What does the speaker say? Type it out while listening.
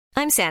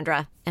I'm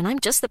Sandra, and I'm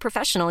just the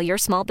professional your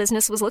small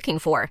business was looking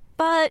for.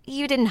 But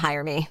you didn't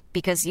hire me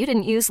because you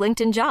didn't use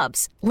LinkedIn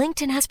Jobs.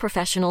 LinkedIn has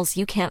professionals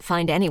you can't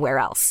find anywhere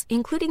else,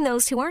 including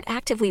those who aren't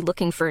actively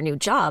looking for a new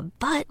job,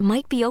 but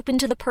might be open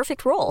to the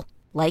perfect role,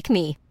 like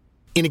me.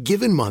 In a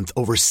given month,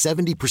 over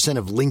 70%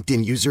 of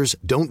LinkedIn users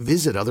don't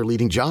visit other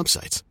leading job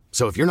sites.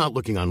 So if you're not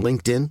looking on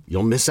LinkedIn,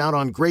 you'll miss out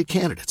on great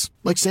candidates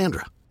like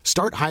Sandra.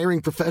 Start hiring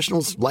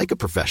professionals like a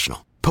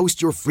professional.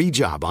 Post your free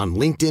job on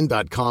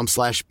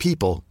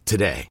linkedin.com/people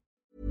today.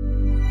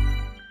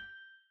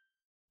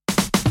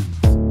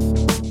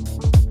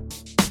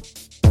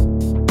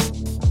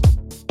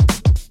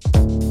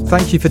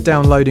 Thank you for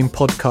downloading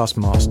Podcast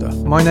Master.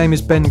 My name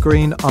is Ben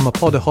Green, I'm a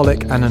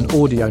podaholic and an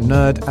audio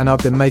nerd, and I've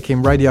been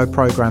making radio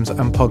programs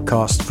and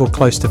podcasts for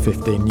close to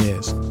 15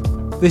 years.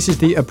 This is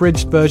the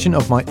abridged version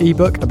of my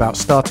ebook about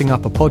starting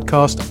up a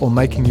podcast or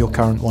making your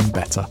current one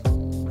better.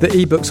 The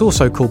ebook's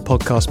also called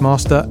Podcast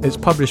Master. It's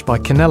published by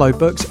Canelo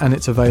Books and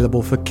it's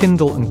available for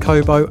Kindle and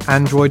Kobo,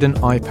 Android and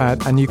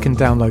iPad, and you can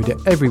download it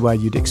everywhere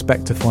you'd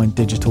expect to find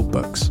digital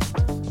books.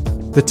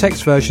 The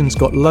text version's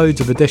got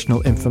loads of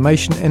additional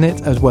information in it,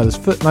 as well as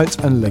footnotes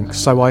and links,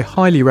 so I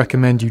highly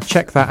recommend you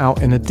check that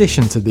out in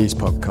addition to these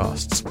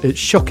podcasts. It's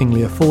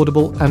shockingly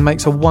affordable and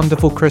makes a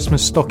wonderful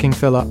Christmas stocking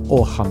filler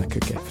or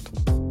Hanukkah gift.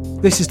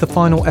 This is the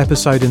final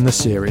episode in the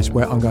series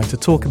where I'm going to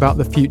talk about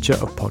the future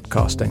of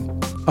podcasting.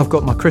 I've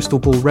got my crystal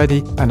ball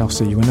ready and I'll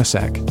see you in a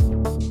sec.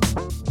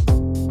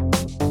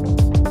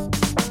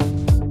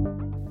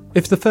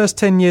 If the first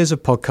 10 years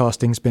of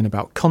podcasting's been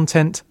about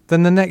content,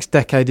 then the next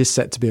decade is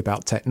set to be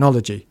about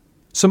technology.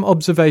 Some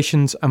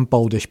observations and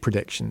boldish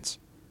predictions.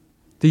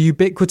 The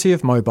ubiquity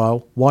of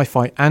mobile,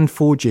 Wi-Fi and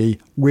 4G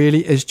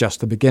really is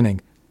just the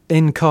beginning.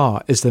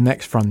 In-car is the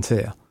next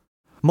frontier.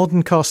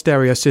 Modern car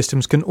stereo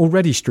systems can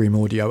already stream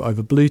audio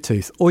over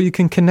Bluetooth, or you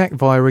can connect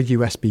via a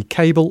USB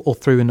cable or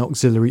through an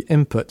auxiliary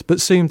input,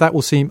 but soon that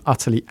will seem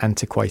utterly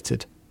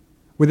antiquated.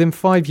 Within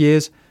 5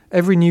 years,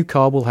 every new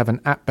car will have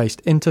an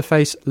app-based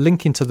interface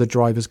linking to the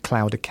driver's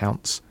cloud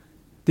accounts.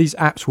 These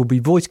apps will be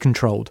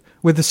voice-controlled,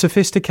 with a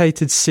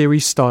sophisticated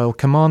Siri-style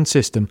command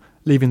system,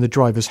 leaving the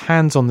driver's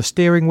hands on the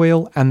steering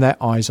wheel and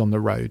their eyes on the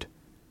road.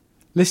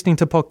 Listening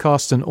to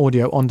podcasts and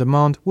audio on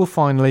demand will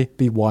finally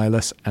be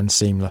wireless and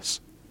seamless.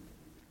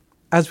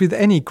 As with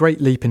any great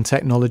leap in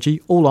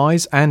technology, all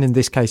eyes, and in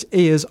this case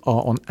ears,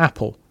 are on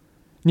Apple.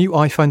 New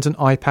iPhones and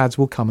iPads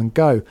will come and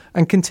go,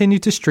 and continue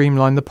to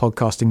streamline the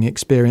podcasting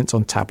experience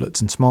on tablets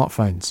and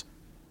smartphones.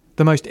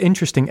 The most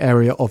interesting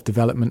area of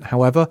development,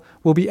 however,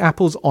 will be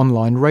Apple's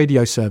online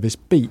radio service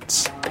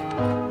Beats.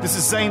 This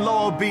is Zane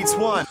Lowe, Beats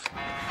One.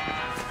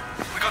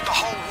 We got the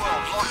whole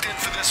world locked in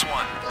for this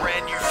one.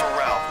 Brand new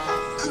Pharrell.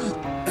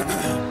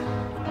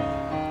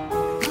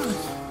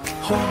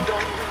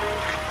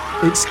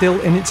 It's still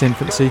in its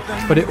infancy,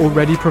 but it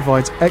already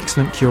provides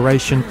excellent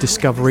curation,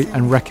 discovery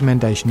and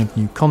recommendation of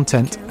new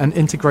content, and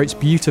integrates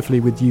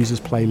beautifully with users'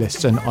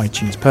 playlists and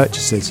iTunes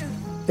purchases.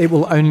 It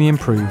will only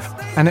improve,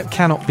 and it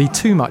cannot be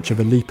too much of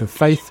a leap of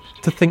faith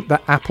to think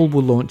that Apple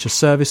will launch a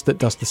service that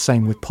does the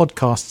same with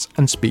podcasts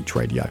and speech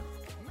radio.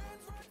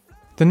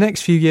 The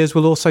next few years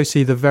will also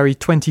see the very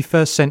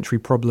 21st century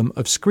problem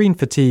of screen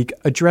fatigue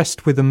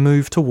addressed with a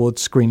move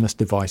towards screenless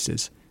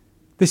devices.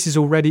 This is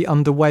already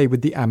underway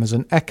with the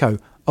Amazon Echo,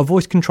 a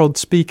voice-controlled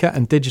speaker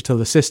and digital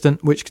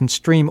assistant which can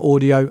stream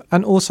audio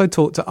and also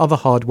talk to other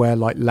hardware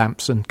like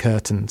lamps and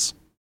curtains.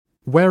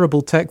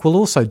 Wearable tech will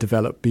also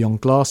develop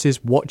beyond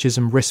glasses, watches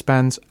and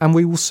wristbands, and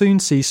we will soon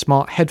see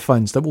smart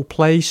headphones that will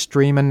play,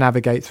 stream and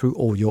navigate through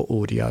all your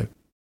audio.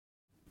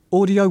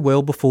 Audio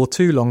will, before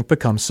too long,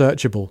 become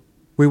searchable.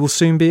 We will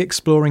soon be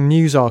exploring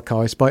news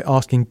archives by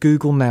asking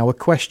Google Now a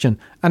question,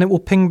 and it will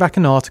ping back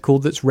an article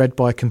that's read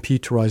by a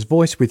computerized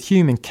voice with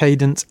human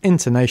cadence,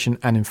 intonation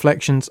and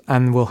inflections,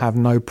 and will have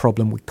no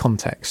problem with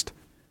context.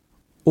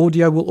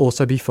 Audio will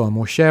also be far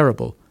more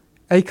shareable.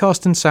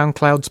 Acast and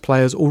SoundCloud's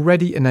players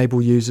already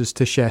enable users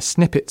to share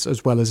snippets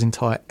as well as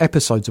entire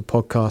episodes of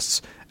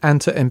podcasts, and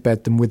to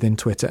embed them within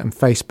Twitter and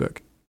Facebook.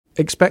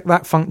 Expect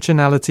that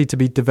functionality to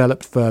be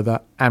developed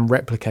further and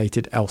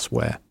replicated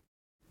elsewhere.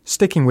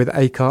 Sticking with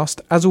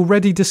Acast, as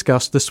already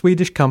discussed, the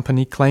Swedish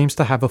company claims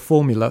to have a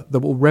formula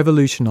that will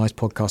revolutionise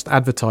podcast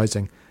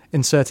advertising,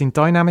 inserting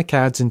dynamic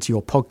ads into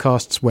your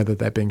podcasts whether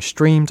they're being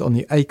streamed on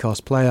the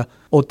Acast player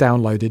or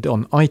downloaded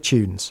on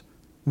iTunes.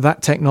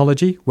 That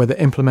technology, whether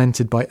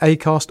implemented by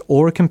Acast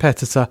or a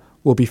competitor,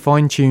 will be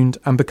fine-tuned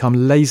and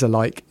become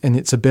laser-like in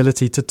its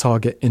ability to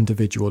target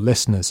individual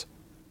listeners.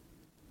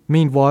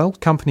 Meanwhile,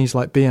 companies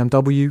like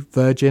BMW,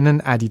 Virgin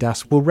and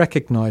Adidas will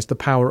recognise the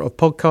power of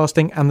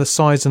podcasting and the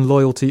size and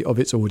loyalty of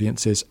its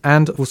audiences,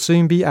 and will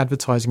soon be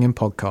advertising in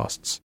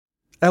podcasts.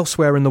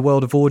 Elsewhere in the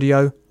world of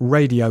audio,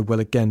 radio will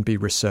again be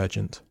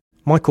resurgent.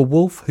 Michael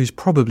Wolff, who's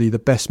probably the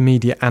best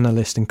media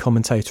analyst and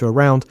commentator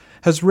around,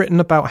 has written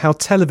about how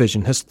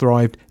television has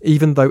thrived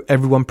even though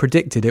everyone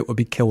predicted it would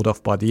be killed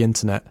off by the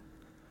internet.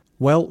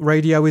 Well,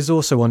 radio is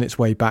also on its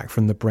way back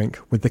from the brink,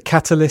 with the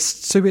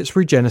catalysts to its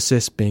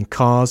regenesis being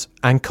cars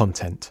and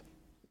content.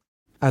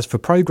 As for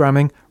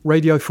programming,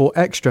 Radio 4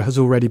 Extra has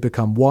already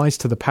become wise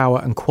to the power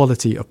and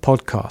quality of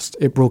podcasts.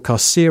 It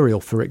broadcasts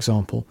Serial, for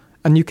example,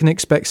 and you can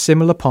expect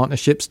similar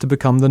partnerships to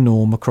become the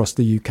norm across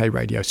the UK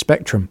radio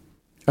spectrum.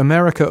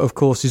 America, of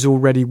course, is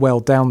already well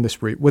down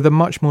this route, with a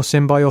much more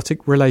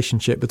symbiotic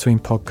relationship between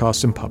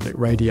podcasts and public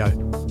radio.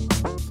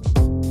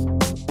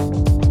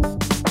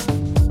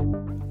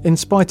 In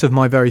spite of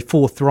my very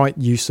forthright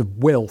use of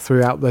will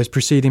throughout those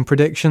preceding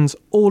predictions,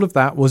 all of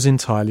that was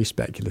entirely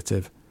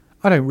speculative.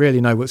 I don't really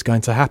know what's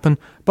going to happen,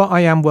 but I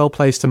am well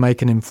placed to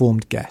make an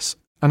informed guess,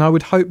 and I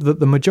would hope that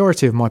the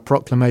majority of my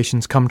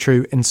proclamations come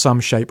true in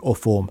some shape or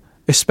form,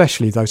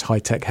 especially those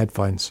high-tech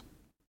headphones.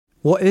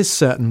 What is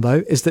certain,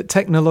 though, is that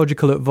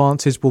technological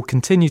advances will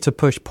continue to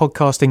push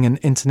podcasting and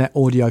internet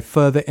audio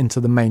further into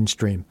the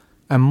mainstream,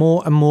 and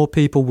more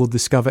people will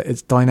discover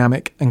its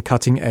dynamic and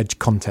cutting-edge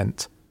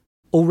content.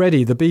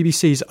 Already, the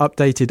BBC's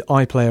updated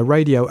iPlayer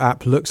radio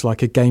app looks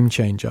like a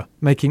game-changer,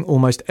 making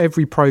almost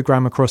every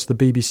programme across the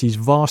BBC's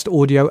vast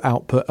audio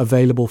output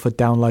available for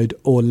download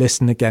or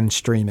listen-again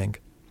streaming.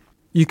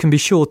 You can be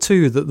sure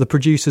too that the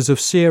producers of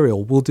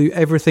Serial will do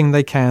everything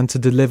they can to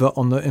deliver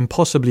on the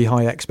impossibly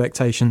high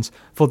expectations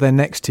for their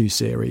next 2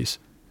 series,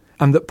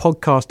 and that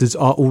podcasters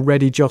are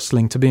already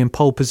jostling to be in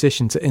pole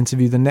position to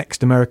interview the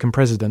next American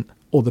president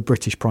or the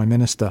British Prime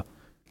Minister,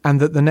 and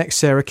that the next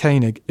Sarah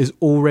Koenig is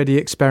already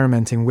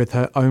experimenting with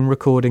her own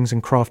recordings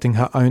and crafting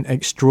her own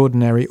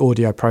extraordinary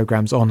audio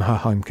programmes on her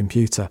home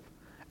computer,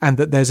 and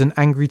that there's an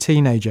angry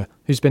teenager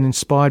who's been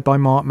inspired by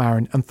Marc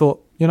Maron and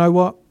thought, you know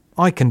what,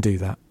 I can do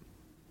that.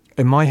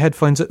 In my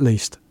headphones at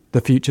least,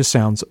 the future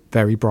sounds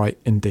very bright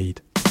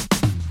indeed.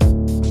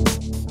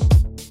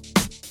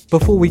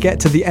 Before we get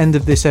to the end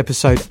of this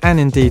episode, and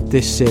indeed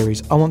this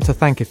series, I want to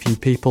thank a few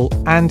people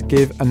and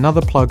give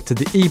another plug to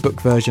the ebook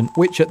version,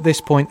 which at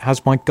this point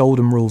has my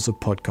golden rules of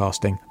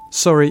podcasting.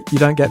 Sorry, you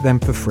don't get them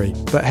for free,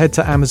 but head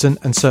to Amazon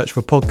and search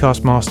for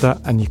Podcast Master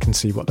and you can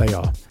see what they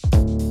are.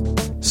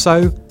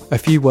 So, a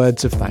few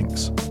words of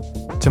thanks.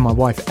 To my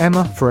wife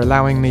Emma for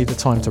allowing me the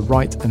time to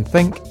write and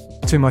think.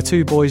 To my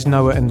 2 boys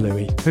Noah and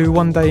Louis, who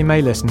one day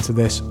may listen to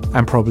this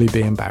and probably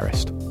be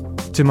embarrassed.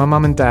 To my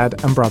mum and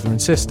dad and brother and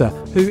sister,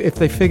 who, if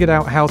they figured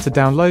out how to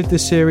download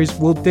this series,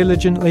 will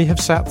diligently have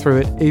sat through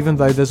it, even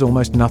though there's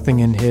almost nothing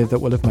in here that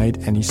will have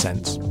made any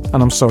sense.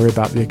 And I'm sorry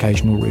about the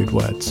occasional rude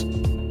words.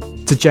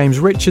 To James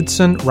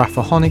Richardson,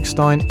 Rafa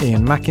Honigstein,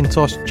 Ian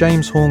McIntosh,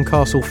 James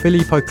Horncastle,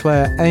 Philippe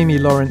Auclair, Amy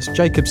Lawrence,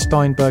 Jacob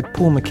Steinberg,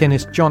 Paul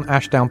McInnes, John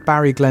Ashdown,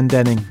 Barry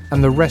Glendenning,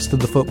 and the rest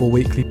of the Football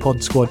Weekly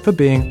pod squad for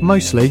being,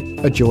 mostly,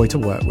 a joy to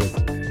work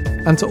with.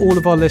 And to all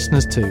of our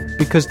listeners too,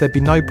 because there'd be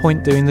no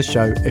point doing the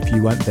show if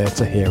you weren't there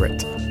to hear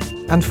it.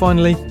 And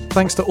finally,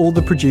 thanks to all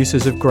the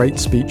producers of great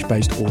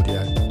speech-based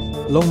audio.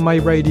 Long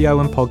may radio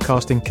and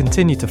podcasting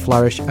continue to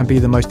flourish and be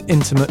the most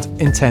intimate,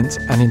 intense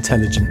and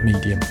intelligent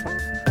medium.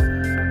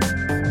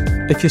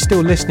 If you're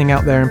still listening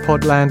out there in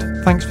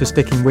Podland, thanks for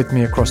sticking with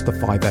me across the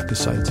 5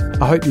 episodes.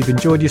 I hope you've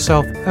enjoyed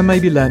yourself and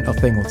maybe learnt a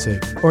thing or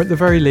two, or at the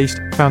very least,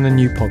 found a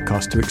new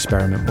podcast to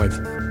experiment with.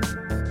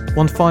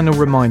 One final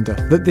reminder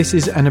that this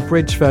is an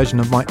abridged version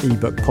of my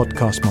ebook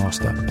Podcast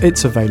Master.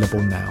 It's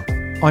available now.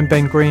 I'm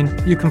Ben Green.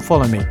 You can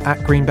follow me at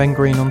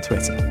GreenBenGreen on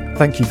Twitter.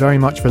 Thank you very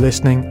much for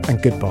listening and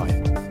goodbye.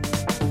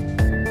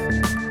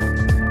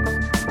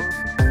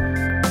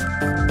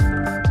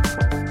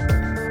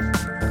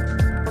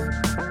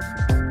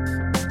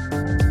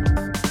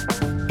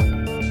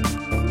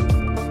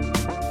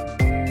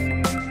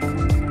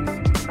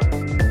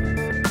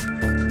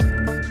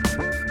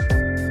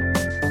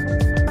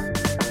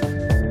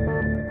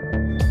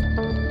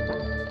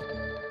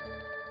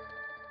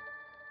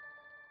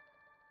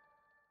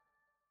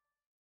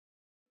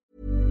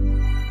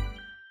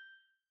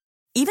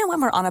 Even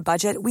when we're on a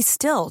budget, we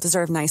still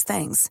deserve nice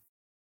things.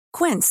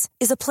 Quince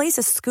is a place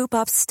to scoop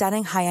up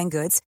stunning high-end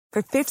goods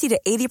for 50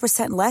 to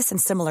 80% less than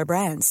similar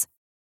brands.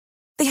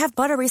 They have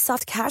buttery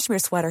soft cashmere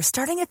sweaters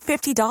starting at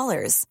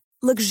 $50,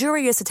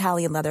 luxurious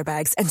Italian leather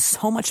bags, and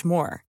so much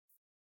more.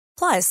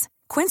 Plus,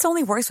 Quince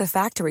only works with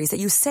factories that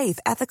use safe,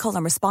 ethical,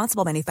 and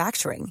responsible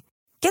manufacturing.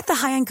 Get the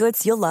high-end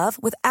goods you'll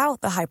love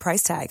without the high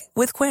price tag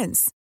with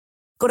Quince.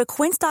 Go to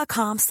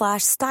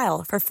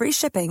quince.com/style for free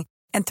shipping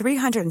and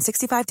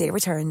 365-day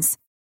returns.